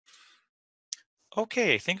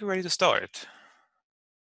Okay, I think we're ready to start.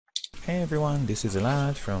 Hey everyone, this is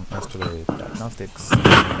Elad from Astrolabe Diagnostics.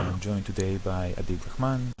 I'm joined today by Adeeb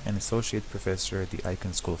Rahman, an associate professor at the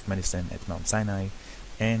Icahn School of Medicine at Mount Sinai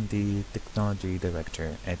and the technology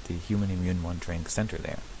director at the Human Immune Monitoring Center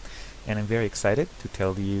there. And I'm very excited to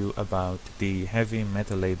tell you about the heavy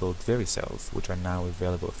metal-labeled Veri-Cells, which are now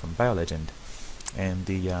available from BioLegend, and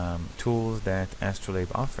the tools that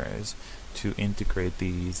Astrolabe offers to integrate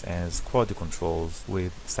these as quality controls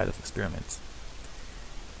with CyTOF experiments.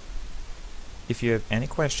 If you have any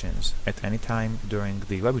questions at any time during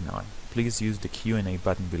the webinar, please use the Q&A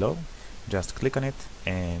button below. Just click on it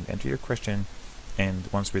and enter your question, and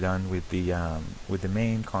once we're done with the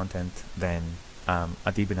main content, then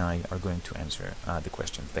Adeeb and I are going to answer the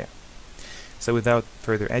questions there. So without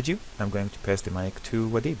further ado, I'm going to pass the mic to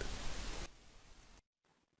Adeeb.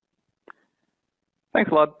 Thanks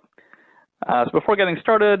a lot. So before getting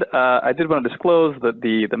started, I did want to disclose that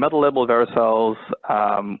the metal-labeled Veri-Cells,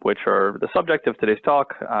 which are the subject of today's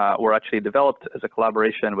talk, were actually developed as a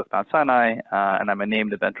collaboration with Mount Sinai, and I'm a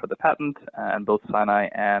named inventor of the patent, and both Sinai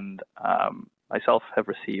and myself have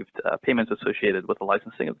received payments associated with the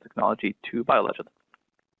licensing of the technology to BioLegend.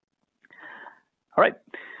 All right.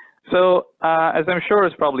 So as I'm sure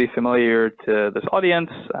is probably familiar to this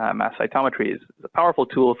audience, mass cytometry is a powerful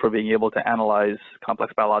tool for being able to analyze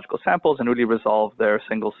complex biological samples and really resolve their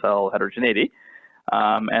single-cell heterogeneity.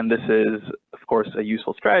 And this is, of course, a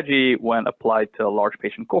useful strategy when applied to large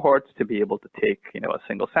patient cohorts to be able to take, a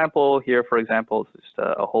single sample here, for example, just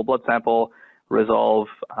a whole blood sample, resolve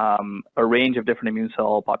a range of different immune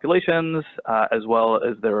cell populations, as well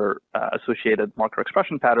as their associated marker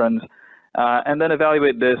expression patterns, and then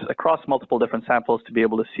evaluate this across multiple different samples to be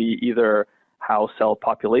able to see either how cell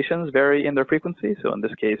populations vary in their frequency. So in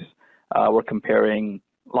this case, we're comparing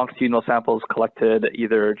longitudinal samples collected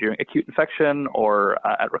either during acute infection or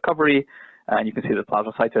at recovery. And you can see that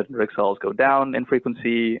plasmacytoid dendritic cells go down in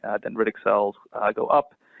frequency, dendritic cells go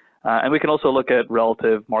up. And we can also look at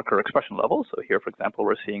relative marker expression levels. So here, for example,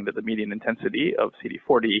 we're seeing that the median intensity of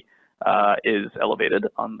CD40 is elevated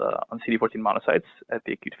on CD14 monocytes at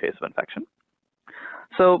the acute phase of infection.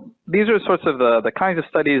 So these are sorts of the kinds of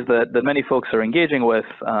studies that many folks are engaging with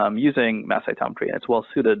using mass cytometry, and it's well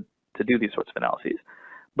suited to do these sorts of analyses.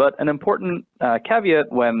 But an important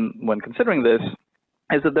caveat when considering this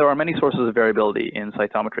is that there are many sources of variability in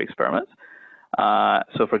cytometry experiments.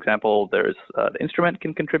 So for example, there's the instrument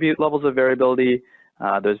can contribute levels of variability.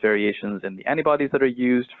 There's variations in the antibodies that are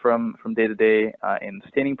used from day to day in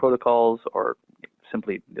staining protocols, or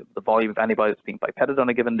simply the volume of antibodies being pipetted on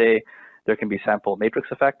a given day. There can be sample matrix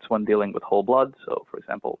effects when dealing with whole blood. So for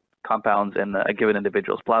example, compounds in a given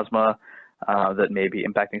individual's plasma that may be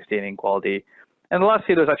impacting staining quality. And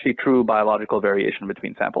lastly, there's actually true biological variation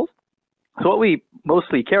between samples. So what we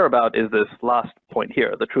mostly care about is this last point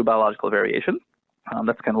here, the true biological variation.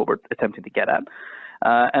 That's kind of what we're attempting to get at.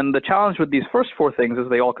 And the challenge with these first four things is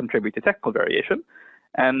they all contribute to technical variation.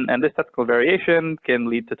 And this technical variation can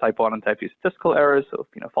lead to type 1 and type 2 statistical errors, so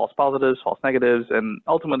false positives, false negatives, and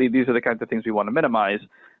ultimately these are the kinds of things we want to minimize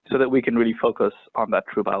so that we can really focus on that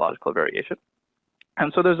true biological variation.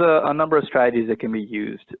 And so there's a number of strategies that can be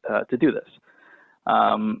used to do this.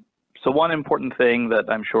 So one important thing that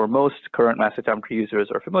I'm sure most current mass cytometry users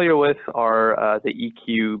are familiar with are the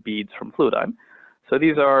EQ beads from Fluidigm. So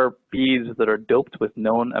these are beads that are doped with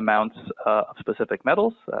known amounts of specific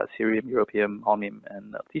metals, cerium, europium, holmium,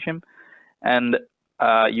 and lutetium. And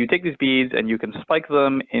you take these beads and you can spike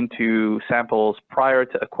them into samples prior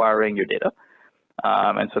to acquiring your data.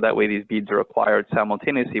 And so that way these beads are acquired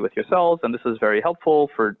simultaneously with your cells. And this is very helpful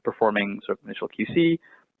for performing sort of initial QC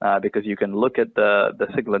because you can look at the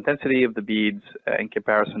signal intensity of the beads in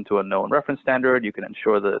comparison to a known reference standard. You can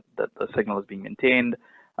ensure that the signal is being maintained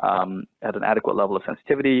at an adequate level of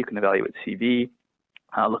sensitivity. You can evaluate CV,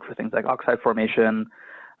 look for things like oxide formation.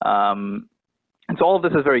 And so all of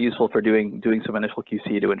this is very useful for doing some initial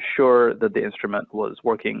QC to ensure that the instrument was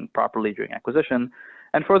working properly during acquisition.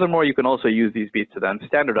 And furthermore, you can also use these beads to then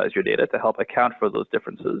standardize your data to help account for those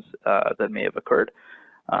differences that may have occurred.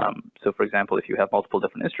 So for example, if you have multiple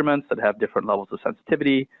different instruments that have different levels of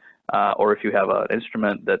sensitivity, or if you have an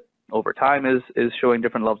instrument that over time is showing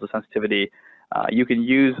different levels of sensitivity, you can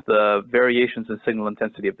use the variations in signal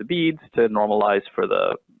intensity of the beads to normalize for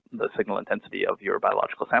the signal intensity of your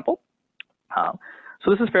biological sample.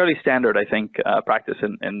 So this is fairly standard, I think, practice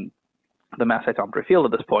in the mass cytometry field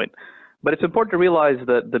at this point. But it's important to realize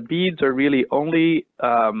that the beads are really only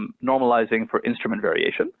normalizing for instrument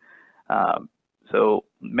variation. So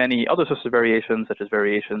many other sorts of variations, such as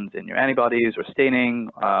variations in your antibodies or staining,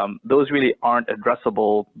 those really aren't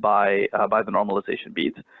addressable by the normalization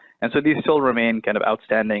beads. And so these still remain kind of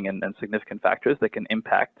outstanding and significant factors that can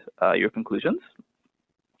impact your conclusions.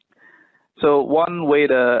 So one way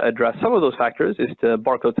to address some of those factors is to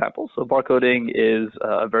barcode samples. So barcoding is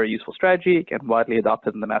a very useful strategy, again, widely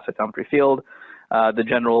adopted in the mass cytometry field. The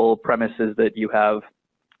general premise is that you have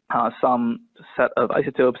some set of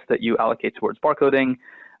isotopes that you allocate towards barcoding.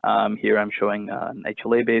 Here I'm showing an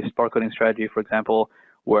HLA-based barcoding strategy, for example,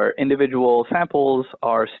 where individual samples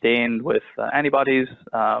are stained with antibodies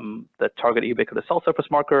that target a ubiquitous cell surface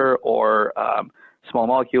marker or small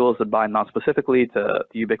molecules that bind non-specifically to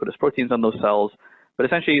the ubiquitous proteins on those cells, but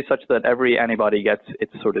essentially such that every antibody gets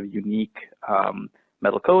its sort of unique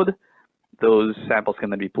metal code. Those samples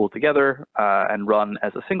can then be pooled together and run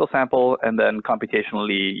as a single sample, and then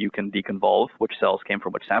computationally you can deconvolve which cells came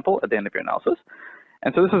from which sample at the end of your analysis.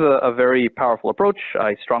 And so this is a very powerful approach.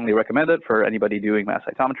 I strongly recommend it for anybody doing mass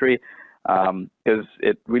cytometry because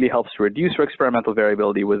it really helps to reduce your experimental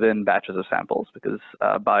variability within batches of samples, because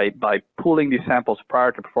by pooling these samples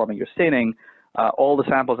prior to performing your staining, all the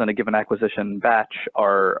samples in a given acquisition batch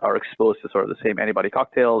are exposed to sort of the same antibody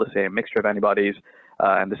cocktail, the same mixture of antibodies,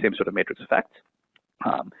 and the same sort of matrix effect.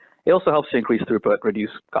 It also helps to increase throughput,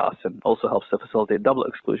 reduce costs, and also helps to facilitate double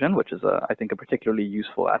exclusion, which is, I think, a particularly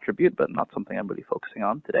useful attribute, but not something I'm really focusing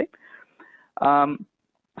on today.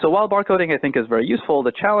 So while barcoding, I think, is very useful,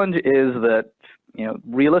 the challenge is that,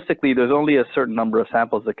 realistically, there's only a certain number of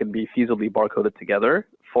samples that can be feasibly barcoded together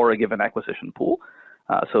for a given acquisition pool.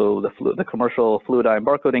 So the commercial fluidine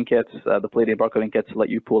barcoding kits, the palladium barcoding kits let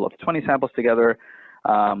you pool up to 20 samples together.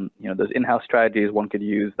 There's in-house strategies one could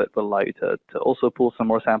use that will allow you to also pool some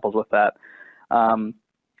more samples with that.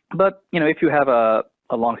 But if you have a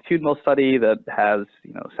longitudinal study that has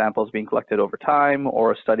samples being collected over time,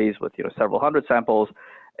 or studies with several hundred samples,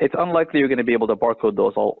 it's unlikely you're going to be able to barcode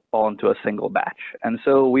those all into a single batch. And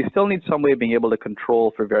so we still need some way of being able to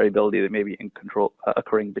control for variability that may be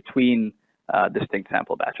occurring between distinct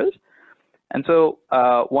sample batches. And so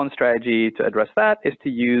one strategy to address that is to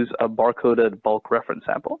use a barcoded bulk reference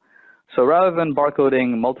sample. So rather than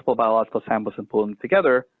barcoding multiple biological samples and pulling them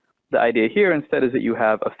together, the idea here instead is that you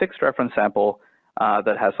have a fixed reference sample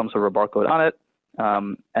that has some sort of barcode on it.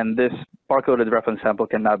 And this barcoded reference sample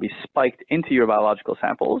can now be spiked into your biological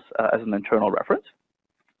samples as an internal reference.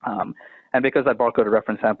 And because that barcoded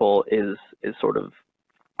reference sample is sort of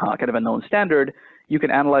kind of a known standard, you can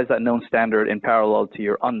analyze that known standard in parallel to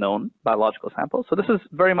your unknown biological sample. So this is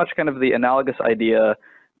very much kind of the analogous idea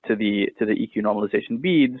to the EQ normalization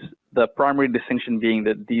beads, the primary distinction being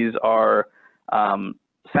that these are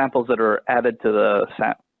samples that are added to the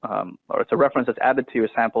or it's a reference that's added to your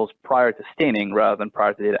samples prior to staining rather than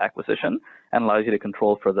prior to data acquisition, and allows you to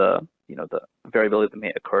control for the the variability that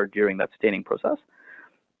may occur during that staining process.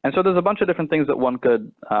 And so there's a bunch of different things that one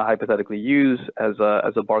could hypothetically use as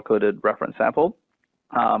a barcoded reference sample.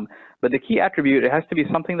 But the key attribute, it has to be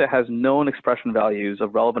something that has known expression values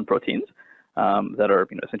of relevant proteins that are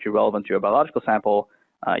essentially relevant to your biological sample.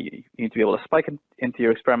 You need to be able to spike it into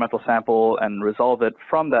your experimental sample and resolve it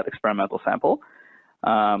from that experimental sample.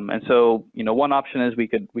 And so one option is we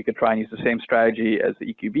could try and use the same strategy as the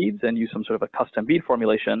EQ beads and use some sort of a custom bead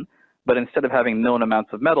formulation. But instead of having known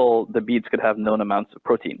amounts of metal, the beads could have known amounts of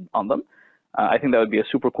protein on them. I think that would be a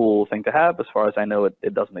super cool thing to have. As far as I know,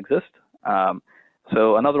 it doesn't exist.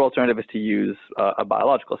 So another alternative is to use a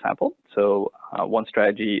biological sample. So one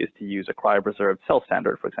strategy is to use a cryopreserved cell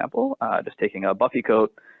standard, for example, just taking a buffy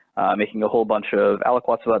coat, making a whole bunch of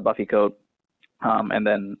aliquots of that buffy coat, and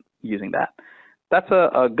then using that. That's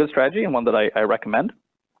a good strategy and one that I recommend.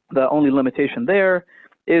 The only limitation there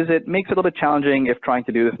is it makes it a little bit challenging if trying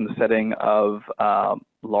to do this in the setting of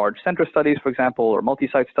large center studies, for example, or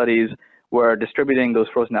multi-site studies, where distributing those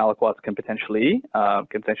frozen aliquots can potentially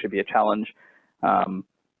be a challenge.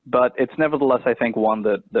 But it's nevertheless, I think, one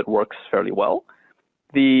that works fairly well.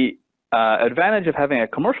 The advantage of having a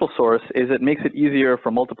commercial source is it makes it easier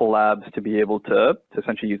for multiple labs to be able to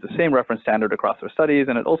essentially use the same reference standard across their studies,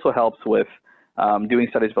 and it also helps with doing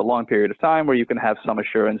studies for a long period of time where you can have some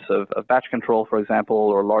assurance of batch control, for example,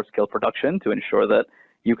 or large-scale production to ensure that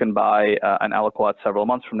you can buy an aliquot several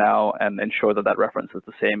months from now and ensure that that reference is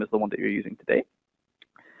the same as the one that you're using today.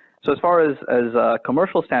 So as far as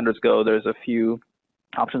commercial standards go, there's a few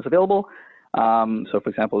options available. So for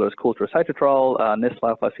example, there's culture cytotrol, NIST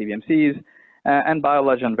lyophilized PBMCs, and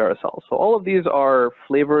BioLegend's Veri-Cells. So all of these are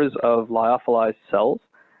flavors of lyophilized cells.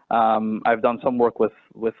 I've done some work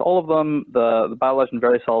with all of them. The BioLegend's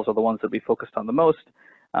Veri-Cells are the ones that we focused on the most.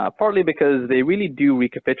 partly because they really do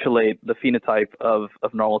recapitulate the phenotype of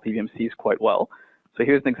normal PBMCs quite well. So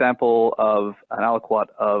here's an example of an aliquot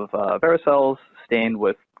of Veri-Cells stained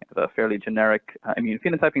with a fairly generic immune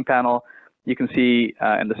phenotyping panel. You can see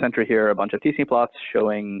in the center here a bunch of t-SNE plots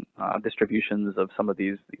showing distributions of some of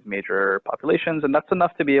these major populations, and that's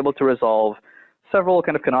enough to be able to resolve several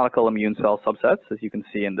kind of canonical immune cell subsets, as you can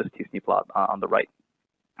see in this t-SNE plot on the right.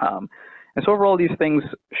 And so overall, these things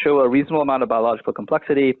show a reasonable amount of biological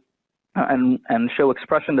complexity and show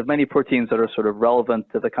expression of many proteins that are sort of relevant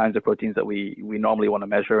to the kinds of proteins that we normally want to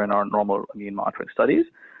measure in our normal immune monitoring studies.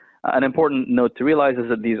 An important note to realize is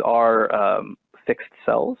that these are fixed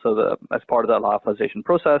cells. So as part of that lyophilization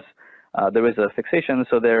process, there is a fixation.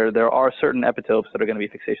 So there are certain epitopes that are going to be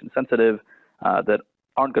fixation sensitive that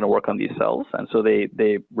aren't going to work on these cells. And so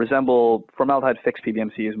they resemble formaldehyde fixed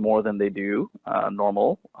PBMCs more than they do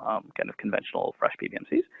normal kind of conventional fresh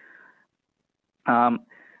PBMCs.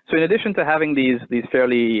 So in addition to having these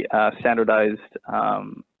fairly standardized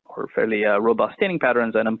or fairly robust staining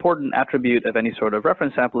patterns, an important attribute of any sort of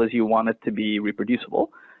reference sample is you want it to be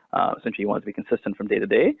reproducible. Essentially, you want it to be consistent from day to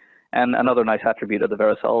day. And another nice attribute of the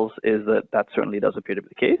Veri-Cells is that certainly does appear to be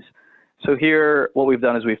the case. So here, what we've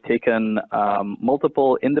done is we've taken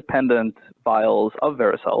multiple independent vials of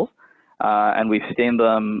Veri-Cells, and we've stained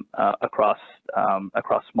them across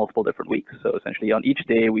multiple different weeks. So essentially, on each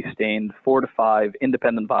day, we stained 4 to 5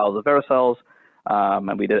 independent vials of Veri-Cells,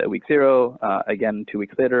 and we did it at week 0, again 2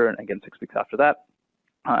 weeks later, and again 6 weeks after that.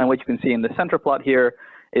 And what you can see in the center plot here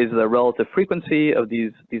is the relative frequency of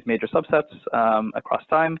these major subsets across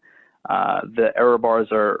time. The error bars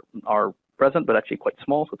are present, but actually quite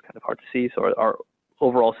small, so it's kind of hard to see. So our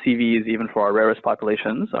overall CVs, even for our rarest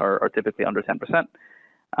populations, are typically under 10%.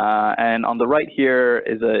 And on the right here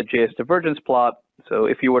is a JS divergence plot. So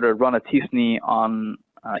if you were to run a t-SNE on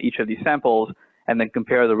each of these samples and then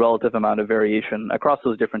compare the relative amount of variation across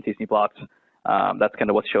those different t-SNE plots, that's kind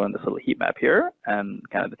of what's shown in this little heat map here. And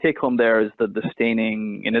kind of the take home there is that the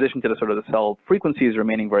staining, in addition to the sort of the cell frequencies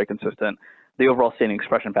remaining very consistent, the overall staining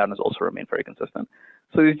expression patterns also remain very consistent.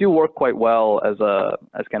 So these do work quite well as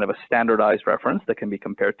kind of a standardized reference that can be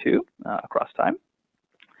compared to across time.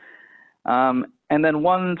 And then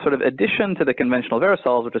one sort of addition to the conventional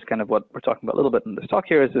Veri-Cells, which is kind of what we're talking about a little bit in this talk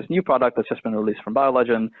here, is this new product that's just been released from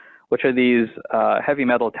BioLegend, which are these heavy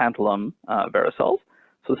metal tantalum Veri-Cells.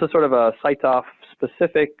 So this is sort of a CyTOF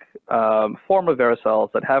specific form of Veri-Cells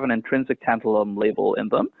that have an intrinsic tantalum label in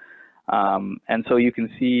them. And so you can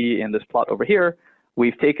see in this plot over here,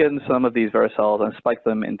 we've taken some of these Veri-Cells and spiked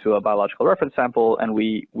them into a biological reference sample, and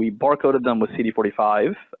we barcoded them with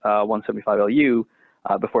CD45 175LU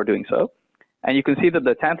before doing so. And you can see that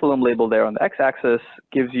the tantalum label there on the x-axis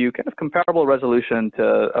gives you kind of comparable resolution to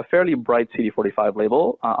a fairly bright CD45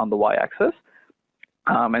 label on the y-axis.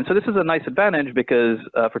 And so this is a nice advantage because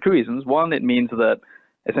for 2 reasons. One, it means that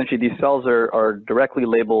essentially these cells are directly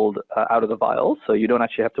labeled out of the vial, so you don't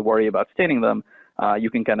actually have to worry about staining them.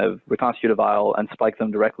 You can kind of reconstitute a vial and spike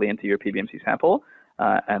them directly into your PBMC sample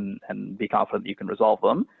and be confident that you can resolve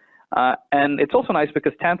them. And it's also nice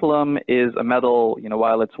because tantalum is a metal,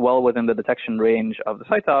 while it's well within the detection range of the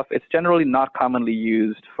CyTOF, it's generally not commonly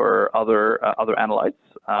used for other analytes,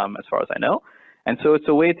 as far as I know. And so it's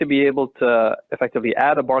a way to be able to effectively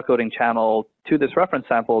add a barcoding channel to this reference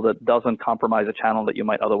sample that doesn't compromise a channel that you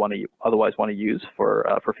might otherwise want to use for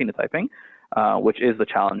phenotyping, which is the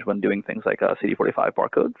challenge when doing things like a CD45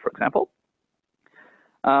 barcode, for example.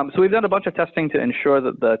 So we've done a bunch of testing to ensure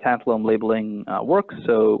that the tantalum labeling works.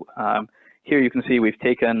 So here you can see we've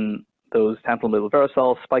taken those tantalum labeled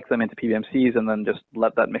Veri-Cells, spiked them into PBMCs, and then just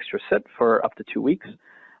let that mixture sit for up to 2 weeks.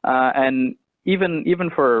 And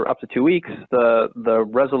even for up to 2 weeks, the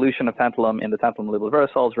resolution of tantalum in the tantalum labeled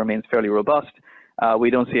Veri-Cells remains fairly robust.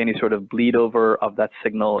 We don't see any sort of bleed over of that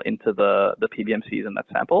signal into the PBMCs in that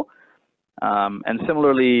sample. And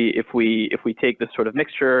similarly, if we take this sort of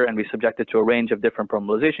mixture and we subject it to a range of different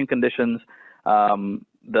permeabilization conditions,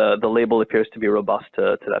 the label appears to be robust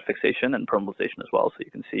to that fixation and permeabilization as well. So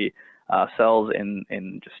you can see cells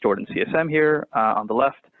just stored in CSM here on the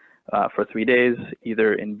left for 3 days,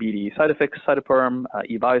 either in BD cytofix, cytoperm,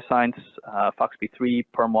 eBioscience, FOXP3,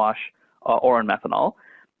 permwash, or in methanol.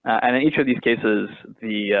 And in each of these cases,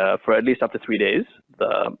 for at least up to 3 days,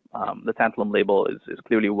 the tantalum label is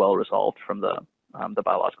clearly well resolved from the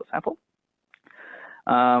biological sample.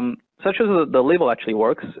 Such as the label actually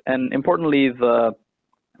works, and importantly,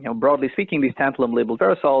 broadly speaking, these tantalum labeled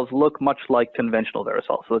Veri-Cells look much like conventional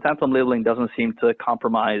Veri-Cells. So the tantalum labeling doesn't seem to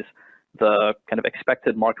compromise the kind of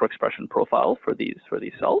expected marker expression profile for these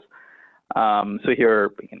cells. So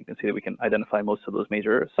here you can see that we can identify most of those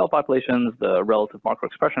major cell populations. The relative marker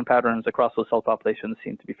expression patterns across those cell populations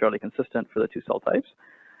seem to be fairly consistent for the two cell types.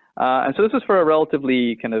 And so this is for a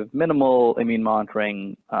relatively kind of minimal immune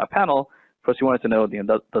monitoring panel. First, you wanted to know,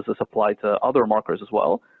 does this apply to other markers as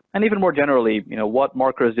well? And even more generally, what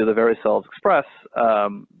markers do the Veri-Cells express?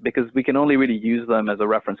 Because we can only really use them as a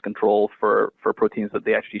reference control for proteins that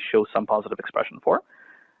they actually show some positive expression for.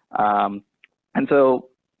 And so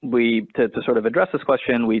to sort of address this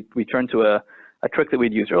question, we turned to a trick that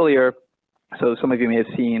we'd used earlier. So some of you may have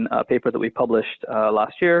seen a paper that we published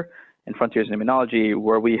last year in Frontiers in Immunology,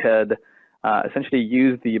 where we had essentially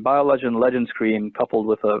used the BioLegend's screen coupled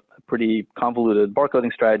with a pretty convoluted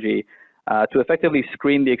barcoding strategy to effectively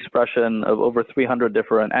screen the expression of over 300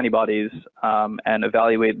 different antibodies and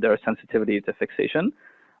evaluate their sensitivity to fixation.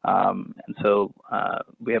 And so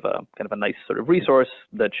we have a kind of a nice sort of resource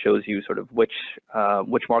that shows you sort of which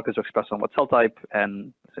markers are expressed on what cell type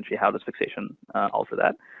and essentially how does fixation alter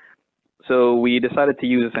that. So we decided to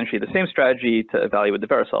use essentially the same strategy to evaluate the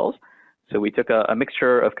Veri-Cells. So we took a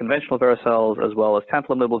mixture of conventional Veri-Cells as well as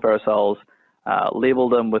tantalum-labeled Veri-Cells,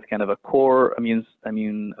 labeled them with kind of a core immune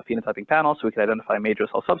phenotyping panel so we could identify major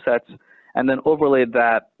cell subsets, and then overlaid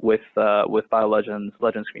that with BioLegend's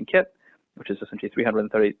Legend Screen Kit, which is essentially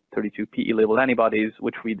 332 PE-labeled antibodies,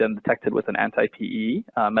 which we then detected with an anti-PE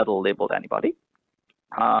metal-labeled antibody.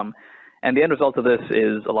 And the end result of this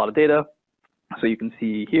is a lot of data. So you can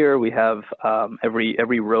see here we have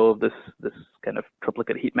every row of this kind of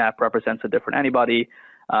triplicate heat map represents a different antibody,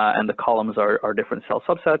 and the columns are different cell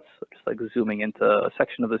subsets. Just like zooming into a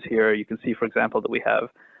section of this here, you can see, for example, that we have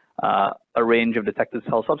a range of detected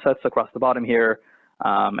cell subsets across the bottom here.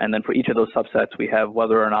 And then for each of those subsets, we have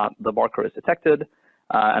whether or not the marker is detected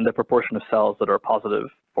and the proportion of cells that are positive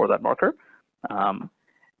for that marker.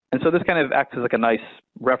 And so this kind of acts as like a nice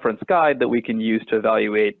reference guide that we can use to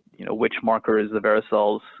evaluate, which markers the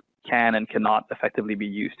Veri-Cells can and cannot effectively be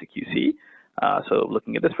used to QC. So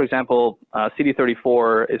looking at this, for example,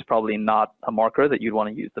 CD34 is probably not a marker that you'd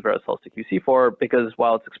want to use the Veri-Cells to QC for, because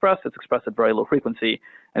while it's expressed at very low frequency,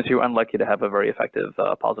 and so you're unlikely to have a very effective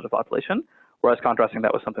positive population. Whereas contrasting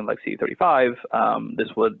that with something like CD35, this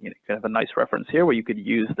would kind of have a nice reference here where you could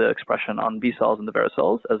use the expression on B cells and the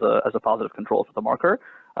Veri-Cells as a positive control for the marker,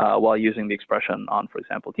 while using the expression on, for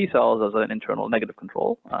example, T cells as an internal negative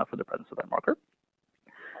control for the presence of that marker.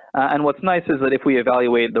 And what's nice is that if we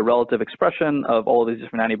evaluate the relative expression of all of these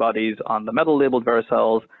different antibodies on the metal-labeled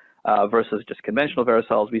Veri-Cells versus just conventional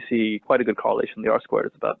Veri-Cells, we see quite a good correlation. The R-squared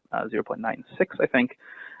is about 0.96, I think.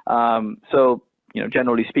 So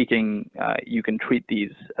generally speaking, you can treat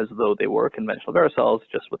these as though they were conventional Veri-Cells,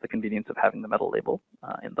 just with the convenience of having the metal label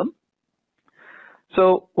in them.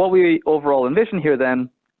 So what we overall envision here then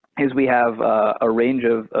is we have a range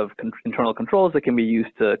of internal controls that can be used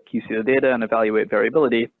to QC the data and evaluate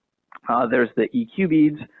variability. There's the EQ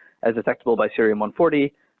beads as detectable by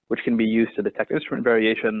cerium-140, which can be used to detect instrument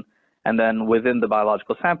variation. And then within the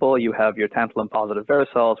biological sample, you have your tantalum-positive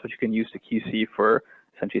Veri-Cells, which you can use to QC for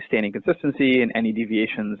essentially staining consistency and any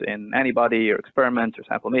deviations in antibody or experiment or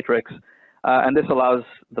sample matrix. And this allows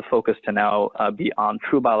the focus to now be on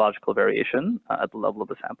true biological variation at the level of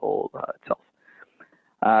the sample itself.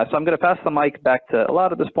 So I'm going to pass the mic back to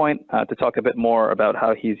Elad at this point to talk a bit more about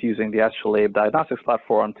how he's using the Astrolabe diagnostics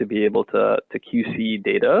platform to be able to QC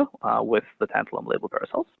data with the tantalum-labeled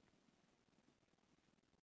Veri-Cells.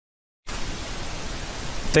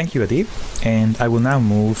 Thank you, Adeeb. And I will now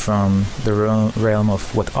move from the realm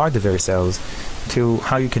of what are the Veri-Cells to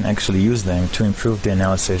how you can actually use them to improve the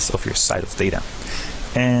analysis of your CyTOF data.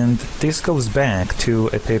 And this goes back to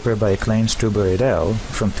a paper by Klein, Struber et al.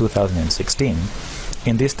 From 2016.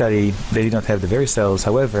 In this study, they did not have the Veri-Cells,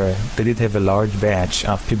 however, they did have a large batch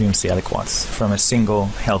of Pubium C aliquots from a single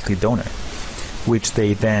healthy donor, which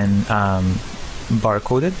they then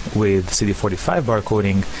barcoded with CD45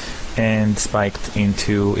 barcoding and spiked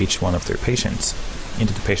into each one of their patients,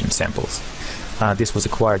 into the patient samples. This was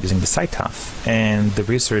acquired using the CyTOF, and the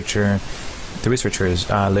researchers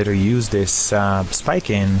later used this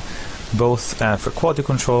spike-in both for quality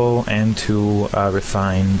control and to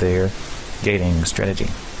refine their gating strategy.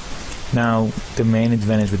 Now, the main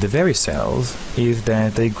advantage with the Veri-Cells is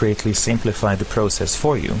that they greatly simplify the process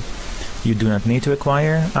for you. You do not need to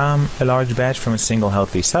acquire a large batch from a single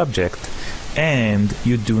healthy subject, and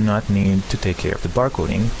you do not need to take care of the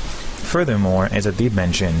barcoding. Furthermore, as Adeeb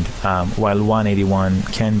mentioned, while 181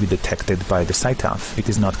 can be detected by the CyTOF, it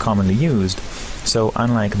is not commonly used. So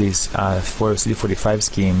unlike this CD45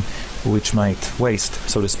 scheme, which might waste,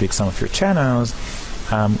 so to speak, some of your channels,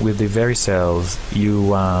 with the Veri-Cells,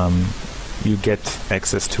 you you get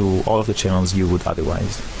access to all of the channels you would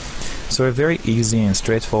otherwise. So a very easy and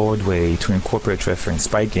straightforward way to incorporate reference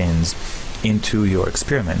spike-ins into your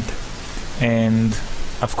experiment. And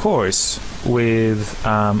of course, with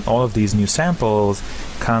all of these new samples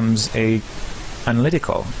comes a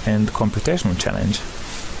analytical and computational challenge.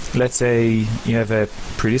 Let's say you have a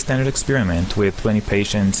pretty standard experiment with 20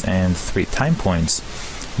 patients and 3 time points.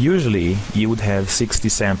 Usually you would have 60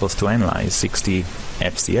 samples to analyze, 60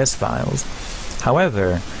 FCS files.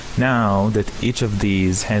 However, now that each of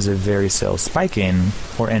these has a Veri-Cells spike-in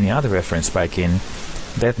or any other reference spike-in,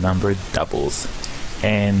 that number doubles.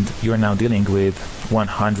 And you're now dealing with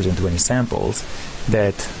 120 samples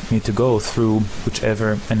that need to go through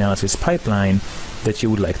whichever analysis pipeline that you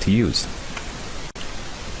would like to use.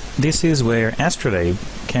 This is where Astrolabe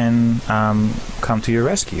can come to your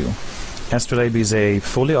rescue. Astrolabe is a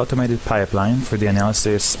fully automated pipeline for the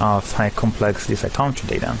analysis of high complexity cytometry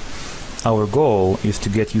data. Our goal is to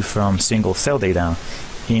get you from single cell data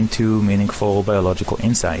into meaningful biological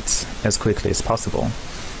insights as quickly as possible.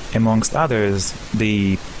 Amongst others,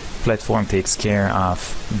 the platform takes care of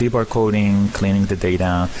debarcoding, cleaning the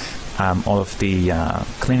data, all of the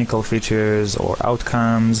clinical features or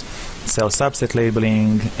outcomes, cell subset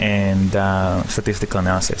labeling, and statistical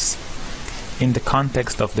analysis. In the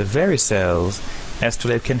context of the Veri-Cells,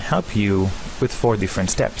 Astrolabe can help you with 4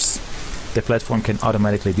 different steps. The platform can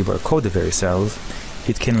automatically debarcode the Veri-Cells.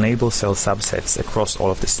 It can label cell subsets across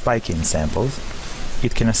all of the spike-in samples.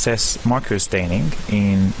 It can assess marker staining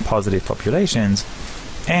in positive populations,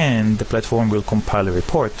 and the platform will compile a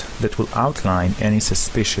report that will outline any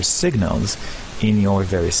suspicious signals in your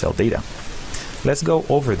Veri-Cell data. Let's go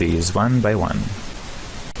over these one by one.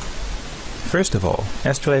 First of all,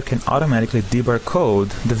 Astrolabe can automatically debarcode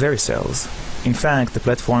the Veri-Cells. In fact, the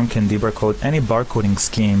platform can debarcode any barcoding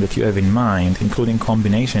scheme that you have in mind, including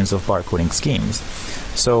combinations of barcoding schemes.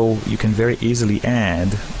 So you can very easily add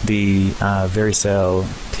the Veri-Cell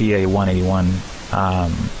TA181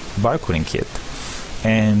 barcoding kit,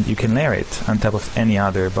 and you can layer it on top of any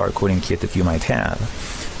other barcoding kit that you might have.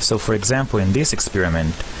 So for example, in this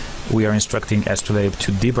experiment, we are instructing Astrolabe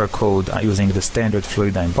to debarcode using the standard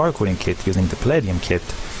Fluidigm barcoding kit, using the Palladium kit,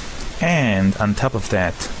 and on top of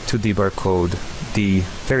that, to debarcode the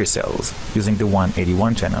Veri-Cells using the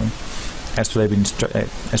 181 channel. Astrolabe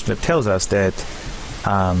tells us that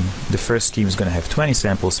the first scheme is going to have 20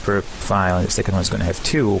 samples per file, and the second one is going to have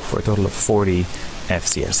 2, for a total of 40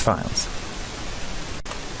 FCS files.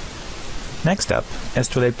 Next up,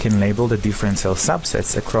 Astrolabe can label the different cell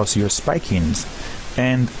subsets across your spike-ins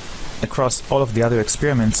and across all of the other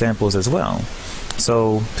experiment samples as well.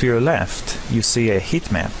 So to your left, you see a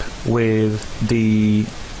heat map with the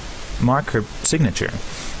marker signature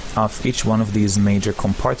of each one of these major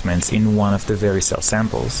compartments in one of the Veri-Cell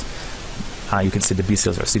samples. You can see the B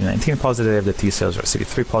cells are CD19 positive, the T cells are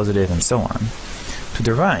CD3 positive, and so on. To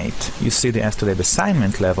the right, you see the Astrolabe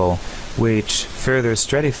assignment level, which further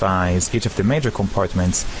stratifies each of the major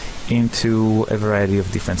compartments into a variety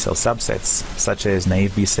of different cell subsets, such as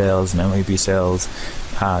naive B cells, memory B cells,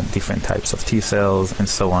 different types of T cells, and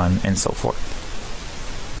so on and so forth.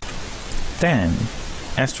 Then,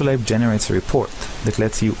 Astrolabe generates a report that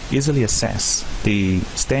lets you easily assess the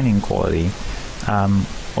staining quality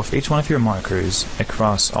of each one of your markers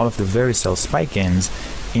across all of the Veri-Cell spike-ins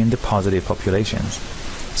in the positive populations.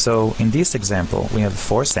 So in this example, we have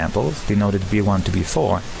 4 samples denoted B1 to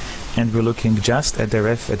B4, and we're looking just at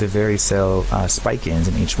the Veri-Cell spike-ins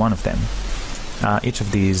in each one of them. Each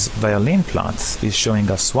of these violin plots is showing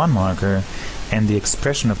us one marker and the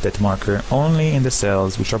expression of that marker only in the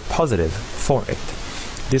cells which are positive for it.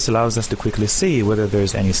 This allows us to quickly see whether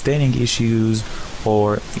there's any staining issues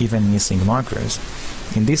or even missing markers.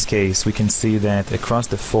 In this case, we can see that across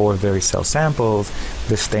the 4 Veri-Cell samples,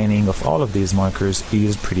 the staining of all of these markers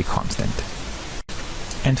is pretty constant.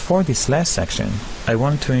 And for this last section, I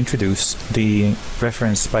want to introduce the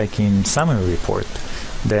reference spike-in summary report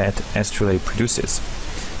that Astrolabe produces.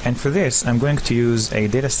 And for this, I'm going to use a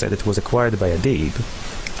dataset that was acquired by Adeeb.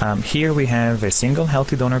 Here we have a single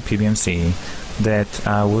healthy donor PBMC that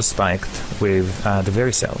was spiked with the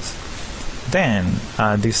Veri-Cells. Then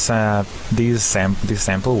this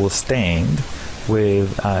sample was stained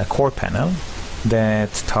with a core panel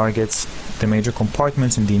that targets the major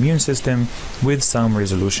compartments in the immune system with some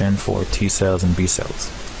resolution for T cells and B cells.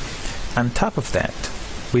 On top of that,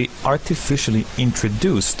 we artificially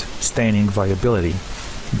introduced staining variability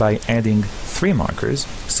by adding 3 markers,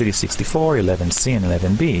 CD64, 11C, and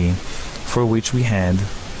 11B, for which we had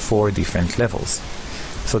 4 different levels.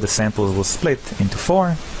 So the samples were split into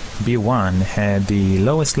 4, B1 had the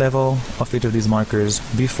lowest level of each of these markers,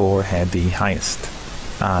 B4 had the highest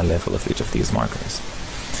level of each of these markers.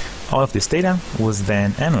 All of this data was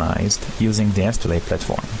then analyzed using the Astrolabe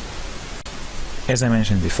platform. As I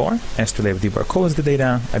mentioned before, Astrolabe debarcodes the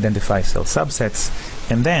data, identifies cell subsets,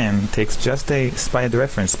 and then takes just the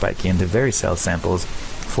reference spike in the Veri-Cells samples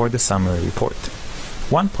for the summary report.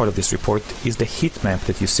 One part of this report is the heat map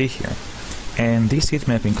that you see here, and this heat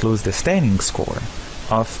map includes the staining score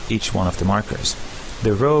of each one of the markers.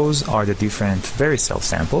 The rows are the different Veri-Cells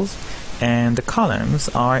samples, and the columns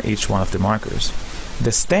are each one of the markers.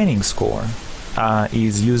 The staining score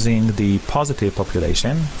is using the positive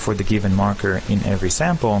population for the given marker in every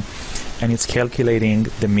sample, and it's calculating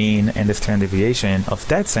the mean and the standard deviation of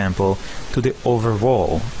that sample to the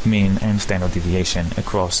overall mean and standard deviation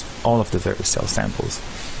across all of the Veri-Cells samples.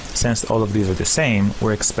 Since all of these are the same,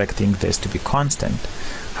 we're expecting this to be constant.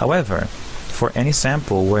 However, for any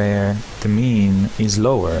sample where the mean is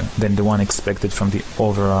lower than the one expected from the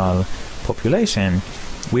overall population,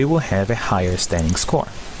 we will have a higher staining score.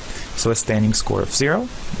 So a staining score of 0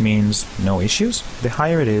 means no issues. The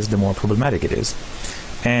higher it is, the more problematic it is.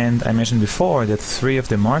 And I mentioned before that 3 of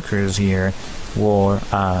the markers here were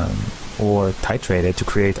titrated to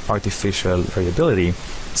create artificial variability,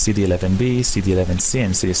 CD11B, CD11C,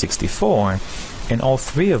 and CD64, and all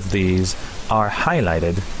 3 of these are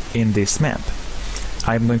highlighted in this map.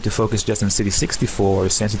 I'm going to focus just on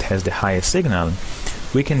CD64 since it has the highest signal.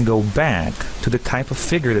 We can go back to the type of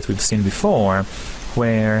figure that we've seen before,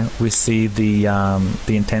 where we see the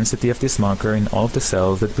intensity of this marker in all of the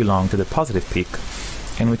cells that belong to the positive peak,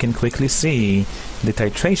 and we can quickly see the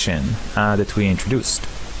titration that we introduced.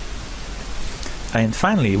 And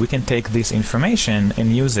finally, we can take this information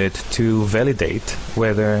and use it to validate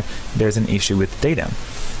whether there's an issue with data.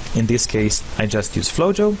 In this case, I just used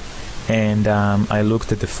FlowJob, and I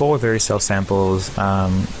looked at the 4 Veri-Cells samples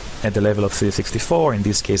at the level of CD64, in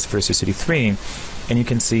this case versus CD3, and you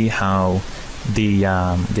can see how the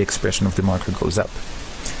expression of the marker goes up.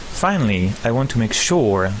 Finally, I want to make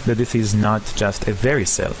sure that this is not just a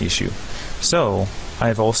Veri-Cell issue. So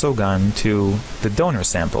I've also gone to the donor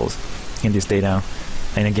samples in this data,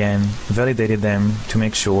 and again validated them to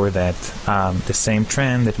make sure that the same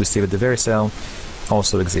trend that we see with the Veri-Cell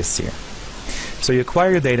also exists here. So you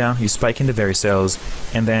acquire your data, you spike in the Veri-Cells,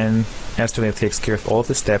 and then Astrolabe takes care of all of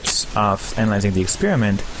the steps of analyzing the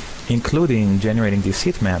experiment, including generating this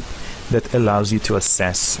heat map that allows you to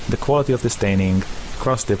assess the quality of the staining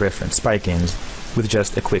across the reference spike-ins with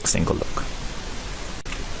just a quick single look.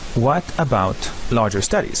 What about larger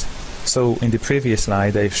studies? So in the previous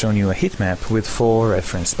slide, I've shown you a heat map with 4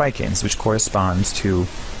 reference spike-ins, which corresponds to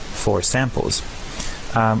 4 samples.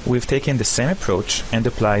 We've taken the same approach and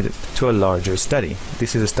applied it to a larger study.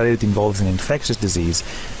 This is a study that involves an infectious disease.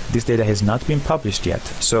 This data has not been published yet,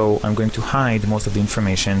 so I'm going to hide most of the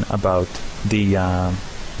information about the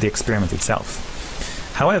experiment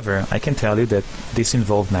itself. However, I can tell you that this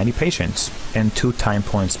involved 90 patients and 2 time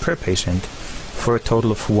points per patient for a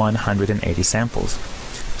total of 180 samples.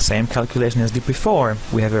 Same calculation as did before,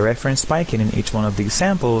 we have a reference spike in each one of these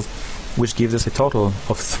samples, which gives us a total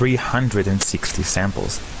of 360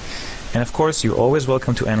 samples. And of course, you're always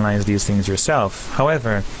welcome to analyze these things yourself.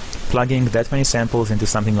 However, plugging that many samples into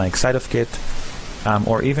something like CyTOF kit,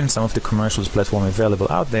 or even some of the commercial platform available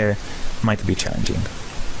out there, might be challenging.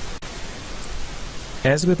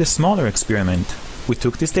 As with the smaller experiment, we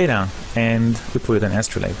took this data and we put it on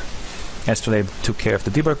Astrolabe. Astrolabe took care of the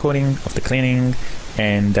debarcoding, of the cleaning,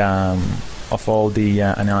 and of all the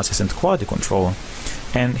analysis and quality control.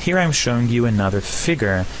 And here I'm showing you another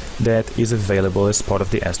figure that is available as part of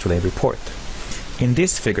the Astrolabe report. In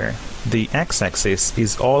this figure, the x-axis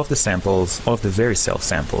is all of the samples, all of the Veri-Cells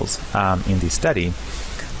samples in this study,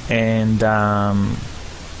 and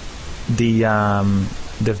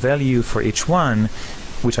the value for each one,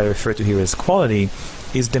 which I refer to here as quality,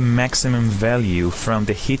 is the maximum value from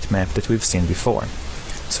the heat map that we've seen before.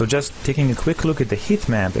 So just taking a quick look at the heat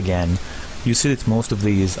map again, you see that most of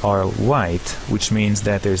these are white, which means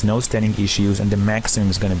that there's no staining issues and the maximum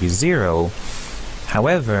is going to be 0.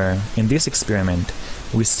 However, in this experiment,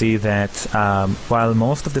 we see that while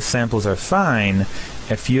most of the samples are fine,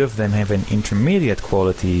 a few of them have an intermediate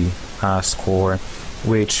quality score,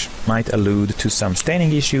 which might allude to some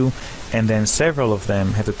staining issue, and then several of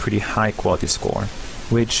them have a pretty high quality score,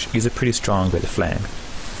 which is a pretty strong red flag.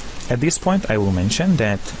 At this point, I will mention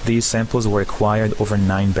that these samples were acquired over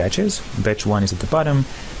 9 batches. Batch 1 is at the bottom,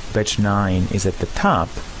 batch 9 is at the top,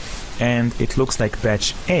 and it looks like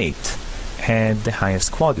batch 8 had the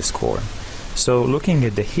highest quality score. So looking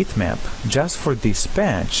at the heat map, just for this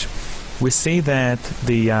batch, we see that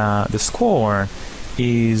the score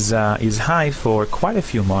is high for quite a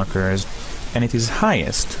few markers, and it is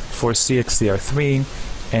highest for CXCR3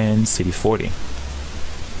 and CD40.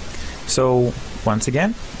 So once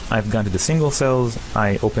again, I've gone to the single cells,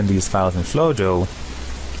 I opened these files in FlowJo,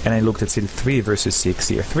 and I looked at CD3 versus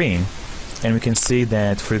CXCR3, and we can see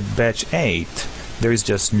that for batch 8, there is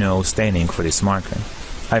just no staining for this marker.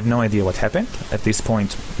 I have no idea what happened. At this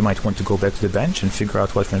point, you might want to go back to the bench and figure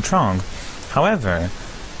out what went wrong. However,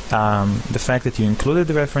 the fact that you included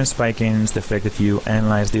the reference spike-ins, the fact that you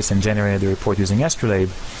analyzed this and generated the report using Astrolabe,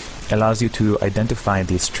 allows you to identify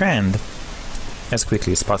this trend as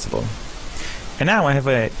quickly as possible. And now I have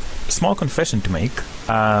a small confession to make.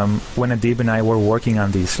 When Adeeb and I were working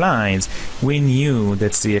on these slides, we knew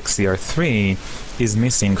that CXCR3 is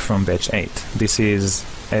missing from batch 8. This is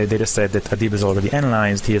a data set that Adeeb has already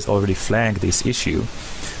analyzed. He has already flagged this issue.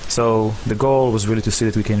 So the goal was really to see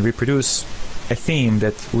that we can reproduce a theme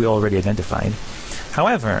that we already identified.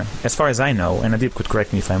 However, as far as I know, and Adeeb could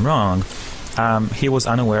correct me if I'm wrong, he was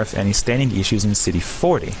unaware of any staining issues in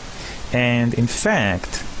CD40. And in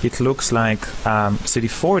fact, it looks like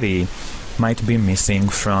CD40 might be missing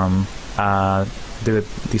from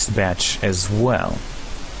this batch as well.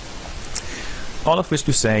 All of which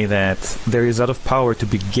to say that there is a lot of power to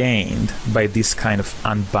be gained by this kind of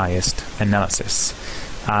unbiased analysis.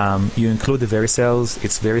 You include the Veri-Cells,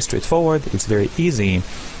 it's very straightforward, it's very easy,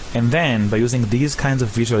 and then by using these kinds of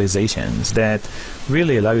visualizations that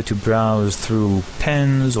really allow you to browse through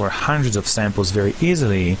tens or hundreds of samples very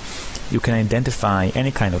easily, you can identify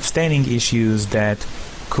any kind of staining issues that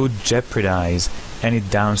could jeopardize any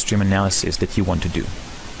downstream analysis that you want to do.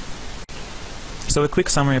 So a quick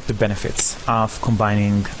summary of the benefits of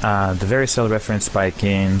combining the Veri-Cell reference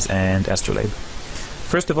spike-ins and Astrolabe.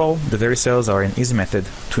 First of all, the Veri-Cells are an easy method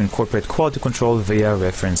to incorporate quality control via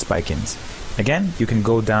reference spike-ins. Again, you can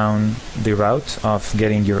go down the route of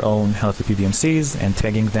getting your own healthy PBMCs and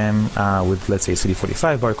tagging them with, let's say,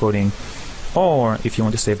 CD45 barcoding. Or if you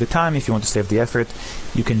want to save the time, if you want to save the effort,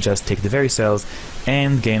 you can just take the Veri-Cells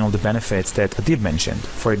and gain all the benefits that Adeeb mentioned.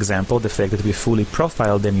 For example, the fact that we fully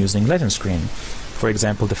profiled them using Legend Screen. For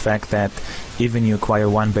example, the fact that even you acquire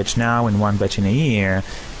one batch now and one batch in a year,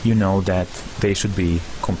 you know that they should be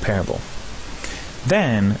comparable.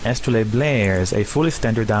 Then, Astrolabe layers a fully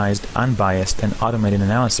standardized, unbiased, and automated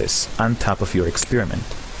analysis on top of your experiment.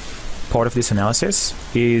 Part of this analysis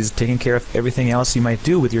is taking care of everything else you might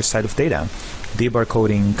do with your set of data: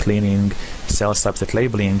 debarcoding, cleaning, cell subset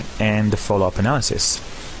labeling, and the follow-up analysis.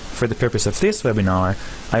 For the purpose of this webinar,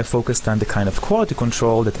 I focused on the kind of quality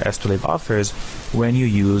control that Astrolabe offers when you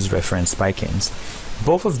use reference spike-ins.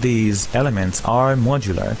 Both of these elements are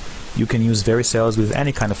modular. You can use Veri-Cells with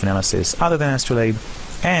any kind of analysis other than Astrolabe,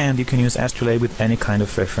 and you can use Astrolabe with any kind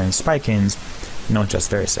of reference spike-ins, not just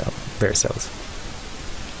Veri-Cells.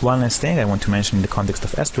 One last thing I want to mention in the context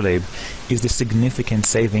of Astrolabe is the significant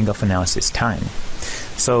saving of analysis time.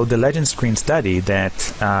 So the Legend Screen study that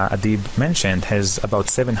Adeeb mentioned has about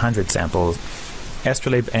 700 samples.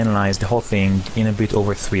 Astrolabe analyzed the whole thing in a bit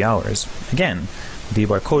over 3 hours. Again,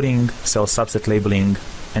 debarcoding, cell subset labeling,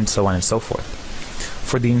 and so on and so forth.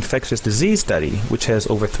 For the infectious disease study, which has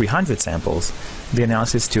over 300 samples, the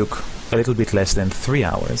analysis took a little bit less than 3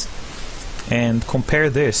 hours. And compare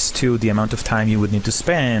this to the amount of time you would need to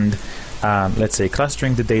spend, let's say,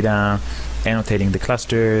 clustering the data, annotating the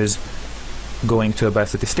clusters, going to a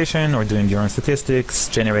biostatistician or doing your own statistics,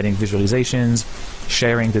 generating visualizations,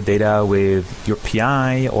 sharing the data with your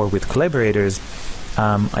PI or with collaborators.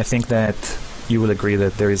 I think that you will agree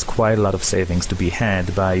that there is quite a lot of savings to be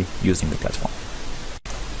had by using the platform.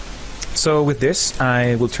 So with this,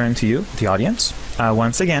 I will turn to you, the audience.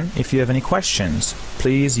 Once again, if you have any questions,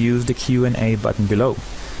 please use the Q&A button below.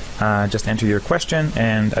 Just enter your question,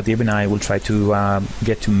 and Adeeb and I will try to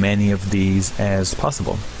get to many of these as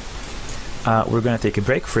possible. We're going to take a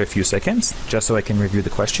break for a few seconds, just so I can review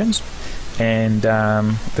the questions. And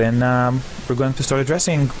then we're going to start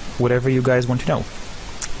addressing whatever you guys want to know.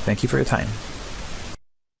 Thank you for your time.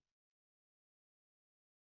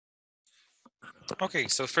 Okay,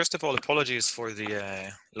 so first of all, apologies for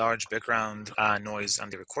the large background noise on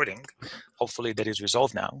the recording. Hopefully that is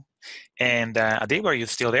resolved now. And Adeeb, are you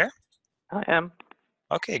still there? I am.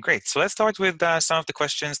 Okay, great. So let's start with some of the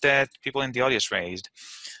questions that people in the audience raised.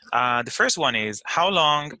 The first one is, how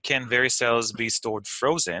long can Veri-Cells be stored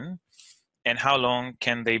frozen? And how long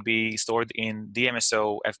can they be stored in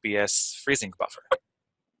DMSO FBS freezing buffer?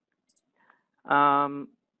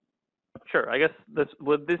 Sure. I guess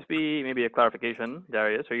would this be maybe a clarification,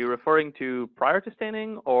 Darius? Are you referring to prior to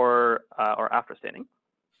staining or after staining?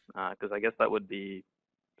 Because I guess that would be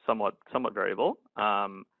somewhat variable.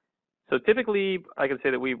 So typically, I can say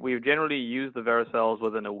that we generally use the Veri-Cells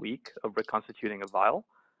within a week of reconstituting a vial.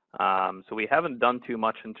 So we haven't done too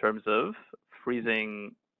much in terms of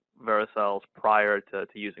freezing Veri-Cells prior to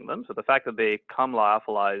using them. So the fact that they come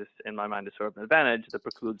lyophilized, in my mind, is sort of an advantage that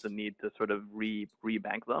precludes the need to sort of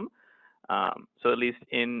re-bank them. So at least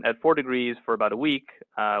at 4 degrees for about a week,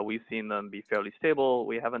 we've seen them be fairly stable.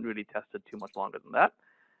 We haven't really tested too much longer than that.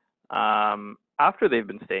 After they've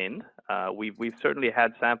been stained, we've certainly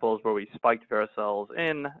had samples where we spiked Veri-Cells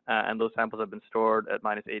in, and those samples have been stored at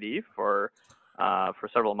 -80 for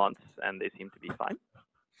several months, and they seem to be fine.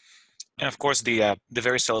 And of course, the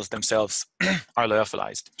Veri-Cells themselves are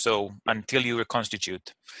lyophilized. So until you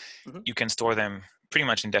reconstitute, you can store them pretty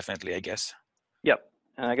much indefinitely, I guess. Yep.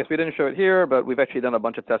 And I guess we didn't show it here, but we've actually done a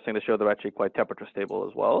bunch of testing to show they're actually quite temperature stable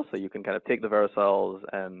as well. So you can kind of take the Veri-Cells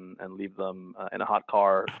and leave them in a hot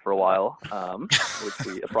car for a while, which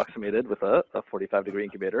we approximated with a 45-degree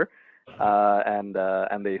incubator, and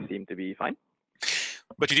they seem to be fine.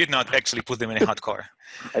 But you did not actually put them in a hot car.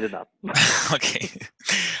 I did not. Okay.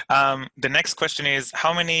 The next question is,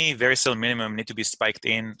 how many Veri-Cell minimum need to be spiked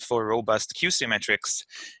in for robust QC metrics?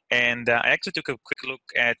 And I actually took a quick look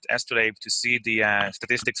at Astrolabe to see the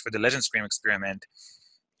statistics for the Legend Scream experiment.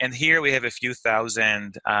 And here we have a few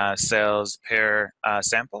thousand cells per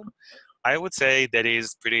sample. I would say that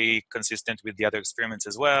is pretty consistent with the other experiments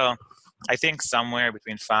as well. I think somewhere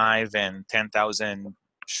between 5 and 10,000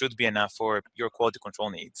 should be enough for your quality control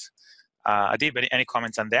needs. Adeeb, any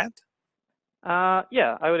comments on that?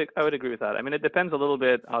 Yeah, I would agree with that. I mean, it depends a little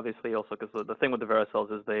bit, obviously, also because the thing with the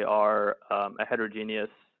Veri-Cells is they are a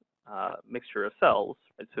heterogeneous mixture of cells.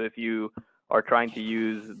 And so if you are trying to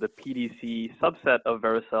use the PDC subset of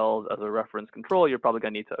Veri-Cells as a reference control, you're probably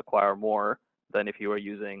going to need to acquire more than if you were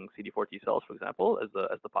using CD4 T cells, for example, as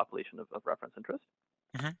the population of reference interest.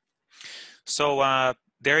 So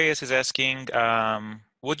Darius is asking,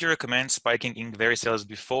 would you recommend spiking in Veri-Cells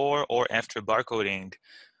before or after barcoding?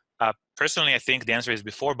 Personally, I think the answer is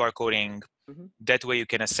before barcoding. That way you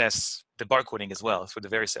can assess the barcoding as well for the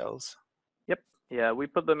Veri-Cells. Yep. Yeah, we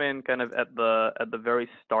put them in kind of at the very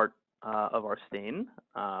start of our stain,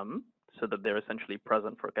 so that they're essentially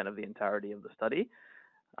present for kind of the entirety of the study.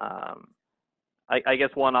 I guess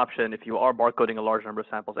one option, if you are barcoding a large number of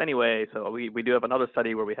samples anyway, so we do have another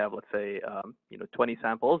study where we have, let's say, 20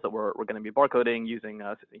 samples that we're going to be barcoding using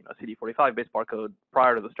a CD45 based barcode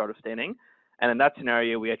prior to the start of staining. And in that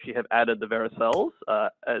scenario, we actually have added the Veri-Cells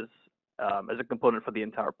as a component for the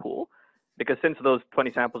entire pool. Because since those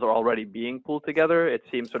 20 samples are already being pooled together, it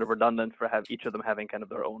seems sort of redundant for each of them having kind of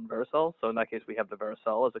their own Veri-Cell. So in that case, we have the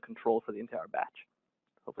Veri-Cell as a control for the entire batch.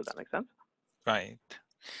 Hopefully that makes sense. Right.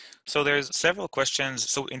 So there's several questions.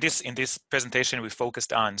 So in this presentation, we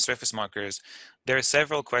focused on surface markers. There are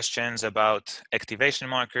several questions about activation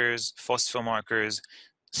markers, phosphomarkers,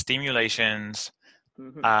 stimulations,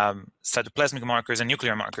 cytoplasmic markers, and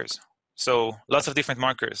nuclear markers. So lots of different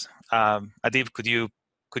markers. Adeeb, could you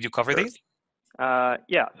cover these?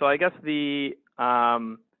 Yeah. So I guess the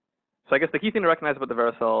key thing to recognize about the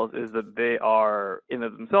Veri-Cells is that they are, in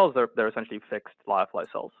themselves, they're essentially fixed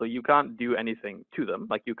lyophilized cells. So you can't do anything to them.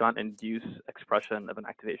 Like you can't induce expression of an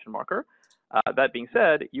activation marker. That being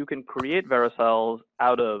said, you can create Veri-Cells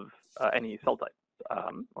out of any cell type,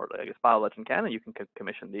 or I guess BioLegend can, and you can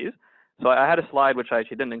commission these. So I had a slide which I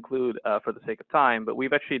actually didn't include for the sake of time, but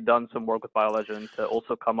we've actually done some work with BioLegend to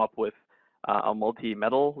also come up with a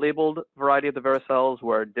multi-metal labeled variety of the Veri-Cells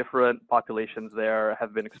where different populations there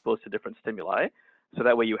have been exposed to different stimuli. So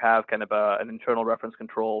that way you have kind of an internal reference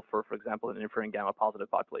control for example, an interferon gamma positive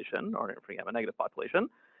population or an interferon gamma negative population.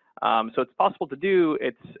 So it's possible to do.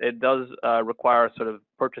 It does require sort of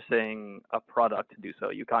purchasing a product to do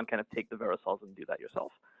so. You can't kind of take the Veri-Cells and do that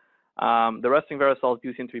yourself. The resting Veri-Cells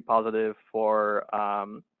do seem to be positive for,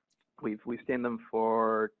 we've stained them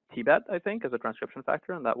for TBET, I think, as a transcription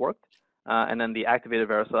factor, and that worked. And then the activated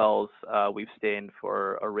Veri-Cells, we've stained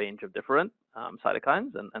for a range of different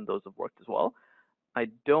cytokines, and those have worked as well. I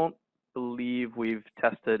don't believe we've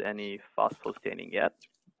tested any phosphostaining yet,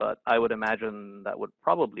 but I would imagine that would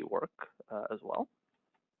probably work as well.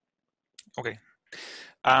 Okay.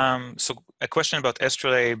 So a question about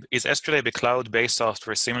Astrolabe. Is Astrolabe a cloud-based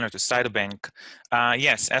software similar to CytoBank?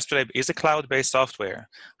 Yes, Astrolabe is a cloud-based software.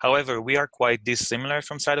 However, we are quite dissimilar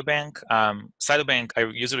from CytoBank. CytoBank,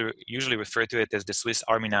 I usually refer to it as the Swiss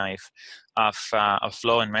Army knife of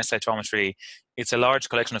flow and mass cytometry. It's a large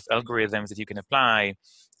collection of algorithms that you can apply.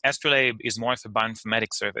 Astrolabe is more of a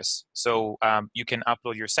bioinformatics service. So you can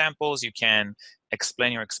upload your samples, you can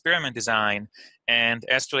explain your experiment design, and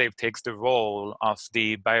Astrolabe takes the role of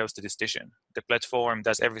the biostatistician. the platform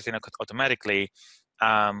does everything automatically.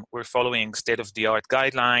 We're following state-of-the-art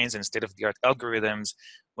guidelines and state-of-the-art algorithms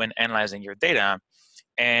when analyzing your data.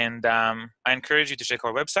 And I encourage you to check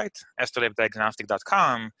our website,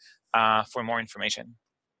 astrolabdiagnostic.com, for more information.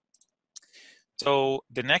 So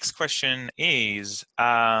the next question is,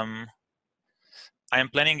 I am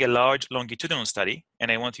planning a large longitudinal study,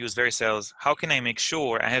 and I want to use Veri-Cells. How can I make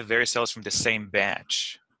sure I have Veri-Cells from the same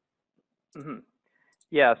batch? Mm-hmm.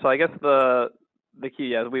 Yeah, so I guess the key,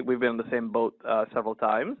 yeah, we've been in the same boat several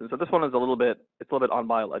times, and so this one is a little bit on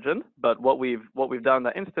BioLegend. But what we've done in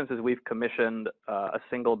that instance is we've commissioned a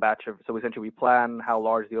single batch of. So essentially, we plan how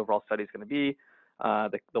large the overall study is going to be.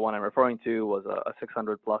 The one I'm referring to was a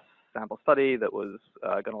 600+ sample study that was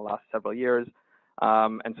going to last several years.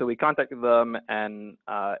 And so we contacted them and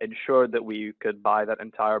ensured that we could buy that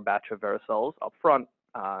entire batch of Veri-Cells up front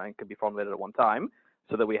and could be formulated at one time,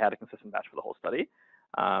 so that we had a consistent batch for the whole study.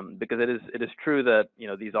 Because it is true that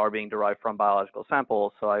these are being derived from biological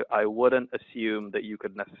samples, so I wouldn't assume that you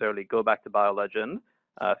could necessarily go back to BioLegend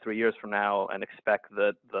 3 years from now and expect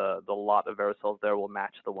that the lot of Veri-Cells there will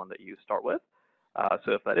match the one that you start with.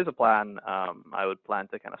 So if that is a plan, I would plan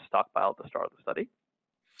to kind of stockpile at the start of the study.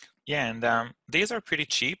 Yeah, and these are pretty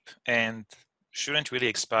cheap and shouldn't really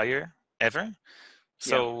expire ever.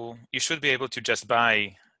 So you should be able to just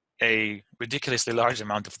buy a ridiculously large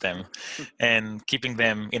amount of them and keeping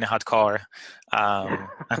them in a hot car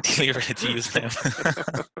until you're ready to use them.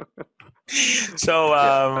 So,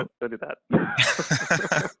 don't do that.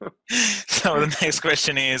 So the next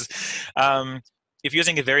question is, if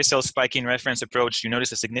using a Veri-Cell spiking reference approach, you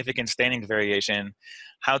notice a significant staining variation,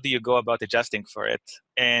 how do you go about adjusting for it?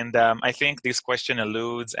 And I think this question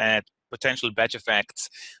alludes at potential batch effects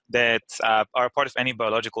that are part of any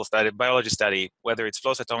biology study, whether it's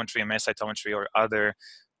flow cytometry, mass cytometry, or other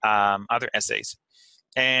assays.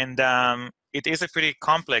 And it is a pretty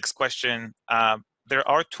complex question. There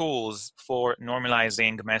are tools for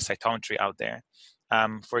normalizing mass cytometry out there.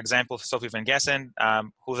 For example, Sophie Van Gassen,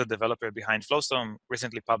 who's a developer behind Flowstorm,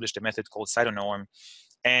 recently published a method called CytoNorm.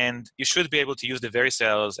 And you should be able to use the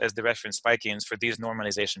Veri-Cells as the reference spikings for these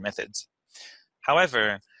normalization methods.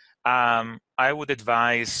 However, I would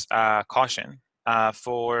advise caution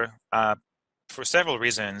for several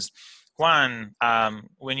reasons. One,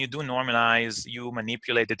 when you do normalize, you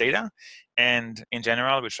manipulate the data. And in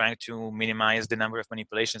general, we're trying to minimize the number of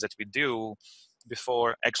manipulations that we do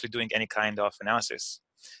before actually doing any kind of analysis.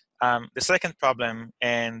 The second problem,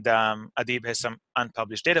 and Adeeb has some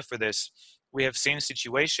unpublished data for this, we have seen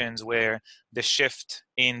situations where the shift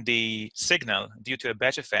in the signal due to a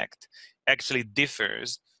batch effect actually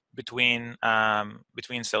differs between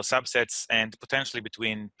cell subsets and potentially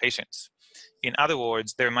between patients. In other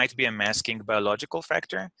words, there might be a masking biological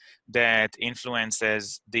factor that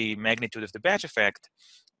influences the magnitude of the batch effect.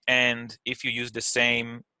 And if you use the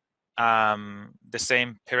same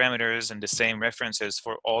parameters and the same references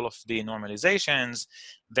for all of the normalizations,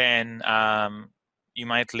 then you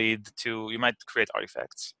might create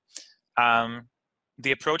artifacts.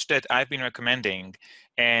 The approach that I've been recommending,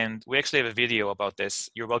 and we actually have a video about this,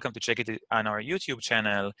 you're welcome to check it on our YouTube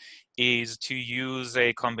channel, is to use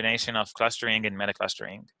a combination of clustering and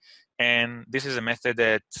meta-clustering. And this is a method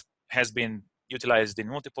that has been utilized in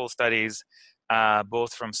multiple studies,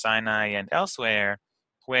 both from Sinai and elsewhere,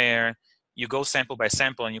 where you go sample by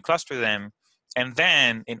sample and you cluster them. And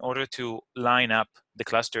then in order to line up the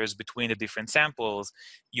clusters between the different samples,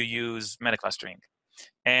 you use meta-clustering.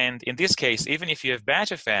 And in this case, even if you have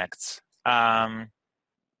batch effects,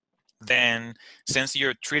 then since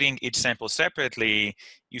you're treating each sample separately,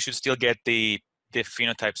 you should still get the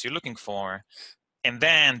phenotypes you're looking for. And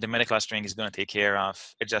then the meta-clustering is going to take care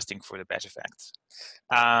of adjusting for the batch effects.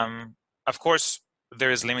 Of course,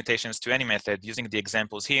 there is limitations to any method. Using the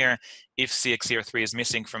examples here, if CXCR3 is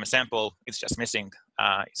missing from a sample, it's just missing.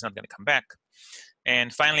 It's not going to come back.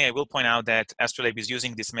 And finally, I will point out that Astrolabe is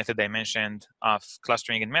using this method I mentioned of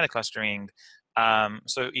clustering and meta-clustering.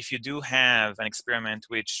 So if you do have an experiment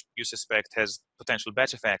which you suspect has potential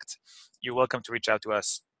batch effects, you're welcome to reach out to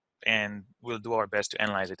us, and we'll do our best to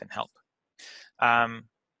analyze it and help.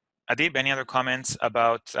 Adeeb, any other comments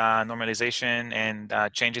about normalization and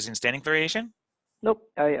changes in staining variation? Nope,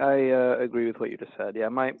 I agree with what you just said. Yeah,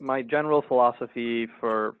 my general philosophy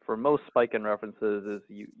for most spike-in references is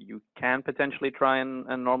you can potentially try and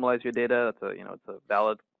normalize your data. That's it's a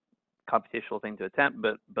valid computational thing to attempt,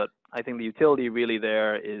 but I think the utility really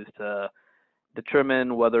there is to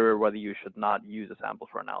determine whether you should not use a sample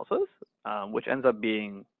for analysis, which ends up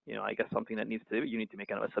being I guess something that you need to make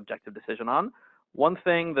kind of a subjective decision on. One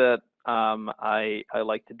thing that I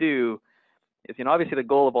like to do is, obviously the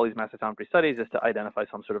goal of all these mass cytometry studies is to identify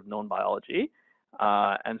some sort of known biology.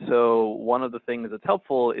 And so one of the things that's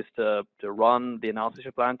helpful is to run the analysis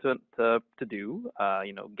you plan to do,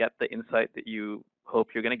 get the insight that you hope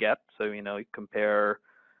you're going to get. So, you compare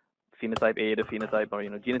phenotype A to phenotype, or,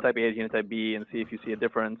 genotype A to genotype B, and see if you see a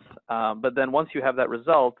difference. But then once you have that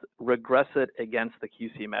result, regress it against the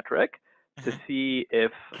QC metric to see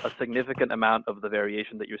if a significant amount of the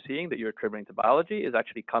variation that you're seeing, that you're attributing to biology, is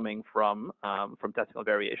actually coming from technical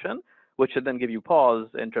variation, which should then give you pause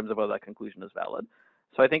in terms of whether that conclusion is valid.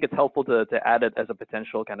 So I think it's helpful to add it as a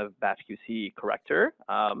potential kind of batch QC corrector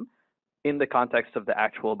in the context of the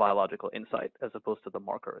actual biological insight, as opposed to the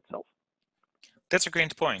marker itself. That's a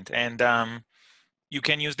great point. And you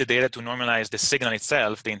can use the data to normalize the signal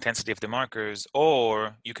itself, the intensity of the markers,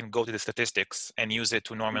 or you can go to the statistics and use it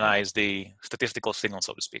to normalize the statistical signal,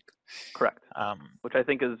 so to speak. Correct. Which I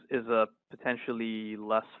think is a potentially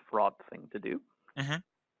less fraught thing to do.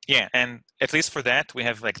 Yeah, and at least for that, we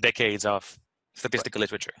have like decades of statistical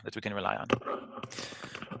literature that we can rely on.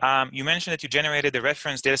 You mentioned that you generated a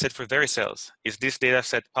reference dataset for Veri-Cells. Is this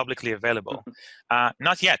dataset publicly available?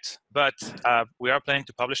 Not yet, but we are planning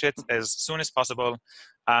to publish it as soon as possible.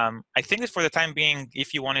 I think that for the time being,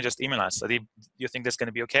 if you want to just email us, Adeeb, do you think that's going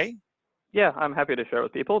to be okay? Yeah, I'm happy to share it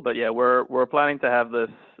with people, but yeah, we're planning to have this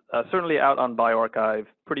certainly out on bioRxiv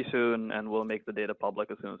pretty soon, and we'll make the data public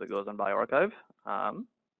as soon as it goes on bioRxiv.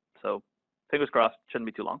 So fingers crossed, shouldn't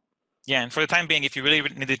be too long. Yeah, and for the time being, if you really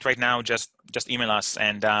need it right now, just email us,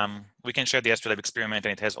 and we can share the Astrolab experiment,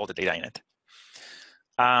 and it has all the data in it.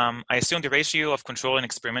 I assume the ratio of control and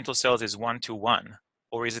experimental cells is 1:1,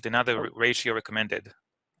 or is it another ratio recommended?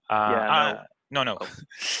 No. Oh.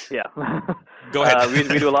 Yeah. Go ahead.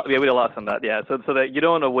 We do a lot. Yeah, we do a lot on that. Yeah. So that you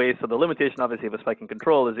don't want to waste. So the limitation, obviously, of a spike in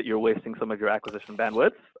control is that you're wasting some of your acquisition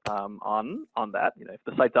bandwidth on that. If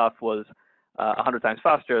the CyTOF was 100 times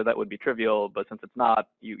faster, that would be trivial. But since it's not,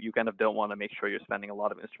 you kind of don't want to make sure you're spending a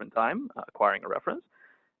lot of instrument time acquiring a reference.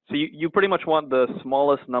 So you pretty much want the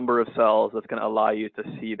smallest number of cells that's going to allow you to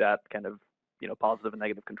see that kind of positive and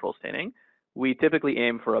negative control staining. We typically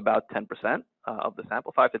aim for about 10% of the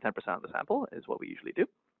sample, 5 to 10% of the sample is what we usually do.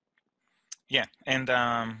 Yeah, and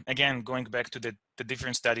again, going back to the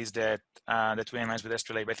different studies that we analyzed with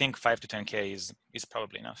Astrolab, I think 5 to 10K is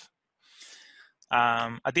probably enough.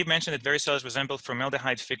 Adeeb mentioned that Veri-Cells resemble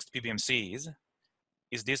formaldehyde fixed PBMCs.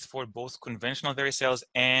 Is this for both conventional Veri-Cells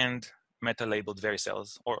and meta-labeled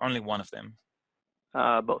Veri-Cells, or only one of them?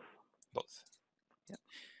 Both. Both. Yeah.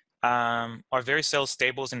 Are Veri-Cells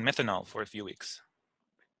stables in methanol for a few weeks?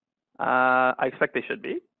 I expect they should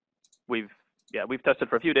be. We've tested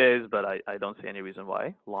for a few days, but I don't see any reason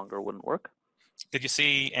why longer wouldn't work. Did you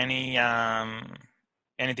see any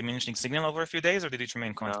diminishing signal over a few days, or did it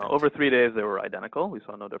remain constant? No, over 3 days they were identical. We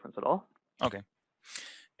saw no difference at all. Okay.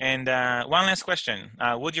 And one last question.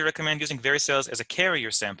 Would you recommend using Veri-Cells as a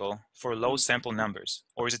carrier sample for low sample numbers,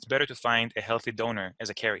 or is it better to find a healthy donor as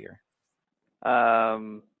a carrier?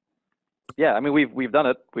 Yeah, I mean, we've done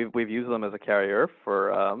it. We've used them as a carrier for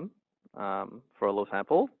a low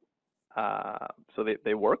sample. So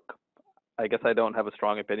they work. I guess I don't have a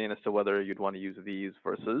strong opinion as to whether you'd want to use these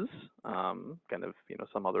versus kind of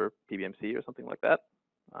some other PBMC or something like that.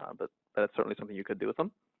 But that's certainly something you could do with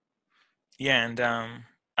them. Yeah, and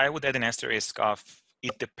I would add an asterisk of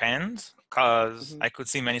it depends, because I could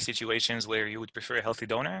see many situations where you would prefer a healthy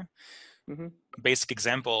donor. Basic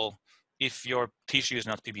example, if your tissue is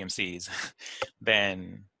not PBMCs,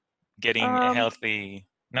 then getting a healthy...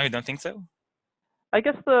 No, you don't think so? I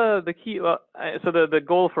guess the key, so the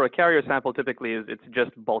goal for a carrier sample typically is it's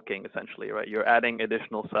just bulking essentially, right? You're adding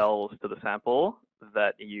additional cells to the sample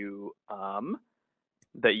that you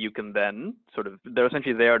can then they're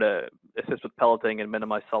essentially there to assist with pelleting and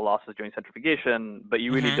minimize cell losses during centrifugation, but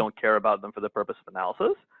you really don't care about them for the purpose of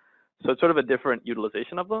analysis. So it's sort of a different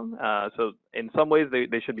utilization of them. So in some ways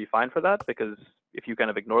they should be fine for that, because if you kind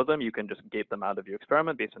of ignore them, you can just gate them out of your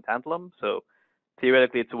experiment based on tantalum. So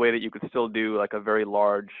theoretically, it's a way that you could still do like a very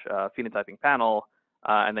large phenotyping panel,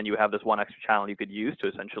 and then you have this one extra channel you could use to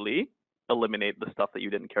essentially eliminate the stuff that you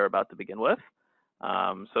didn't care about to begin with.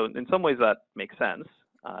 So in some ways that makes sense.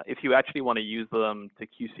 If you actually want to use them to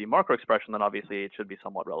QC marker expression, then obviously it should be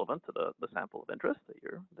somewhat relevant to the sample of interest that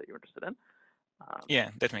you're interested in. Yeah,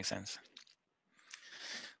 that makes sense.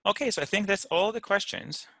 Okay, so I think that's all the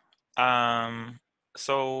questions.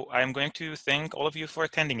 So I'm going to thank all of you for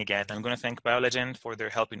attending again. I'm going to thank BioLegend for their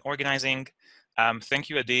help in organizing. Thank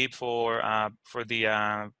you, Adeeb, for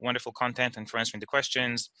the wonderful content and for answering the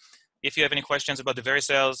questions. If you have any questions about the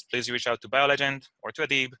Veri-Cells, please reach out to BioLegend or to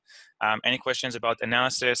Adeeb. Any questions about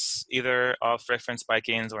analysis, either of reference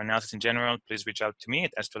spike-ins or analysis in general, please reach out to me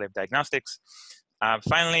at Astrolabe Diagnostics.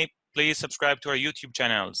 Finally, please subscribe to our YouTube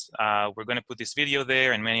channels. We're going to put this video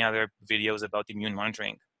there and many other videos about immune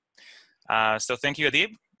monitoring. So thank you,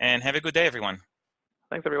 Adeeb, and have a good day, everyone.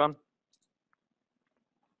 Thanks, everyone.